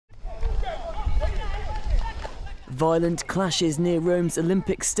Violent clashes near Rome's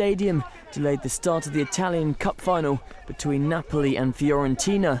Olympic Stadium delayed the start of the Italian Cup final between Napoli and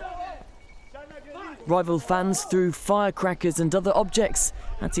Fiorentina. Rival fans threw firecrackers and other objects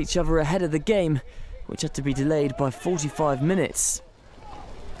at each other ahead of the game, which had to be delayed by 45 minutes.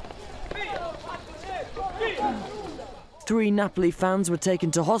 3 Napoli fans were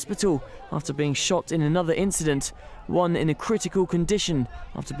taken to hospital after being shot in another incident, one in a critical condition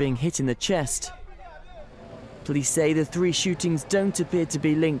after being hit in the chest. Police say the 3 shootings don't appear to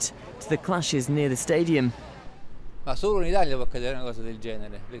be linked to the clashes near the stadium. Ma solo in Italia può accadere una cosa del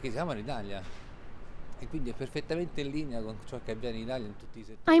genere, perché siamo in Italia. E quindi è perfettamente in linea con ciò che avviene in Italia in tutti I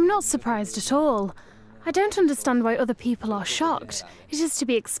settori. I'm not surprised at all. I don't understand why other people are shocked. It is to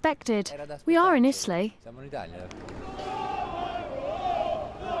be expected. We are in Italy. Siamo in Italia.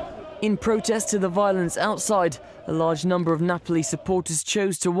 In protest to the violence outside, a large number of Napoli supporters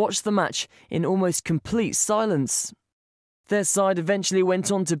chose to watch the match in almost complete silence. Their side eventually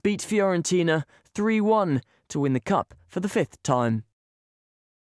went on to beat Fiorentina 3-1 to win the cup for the 5th time.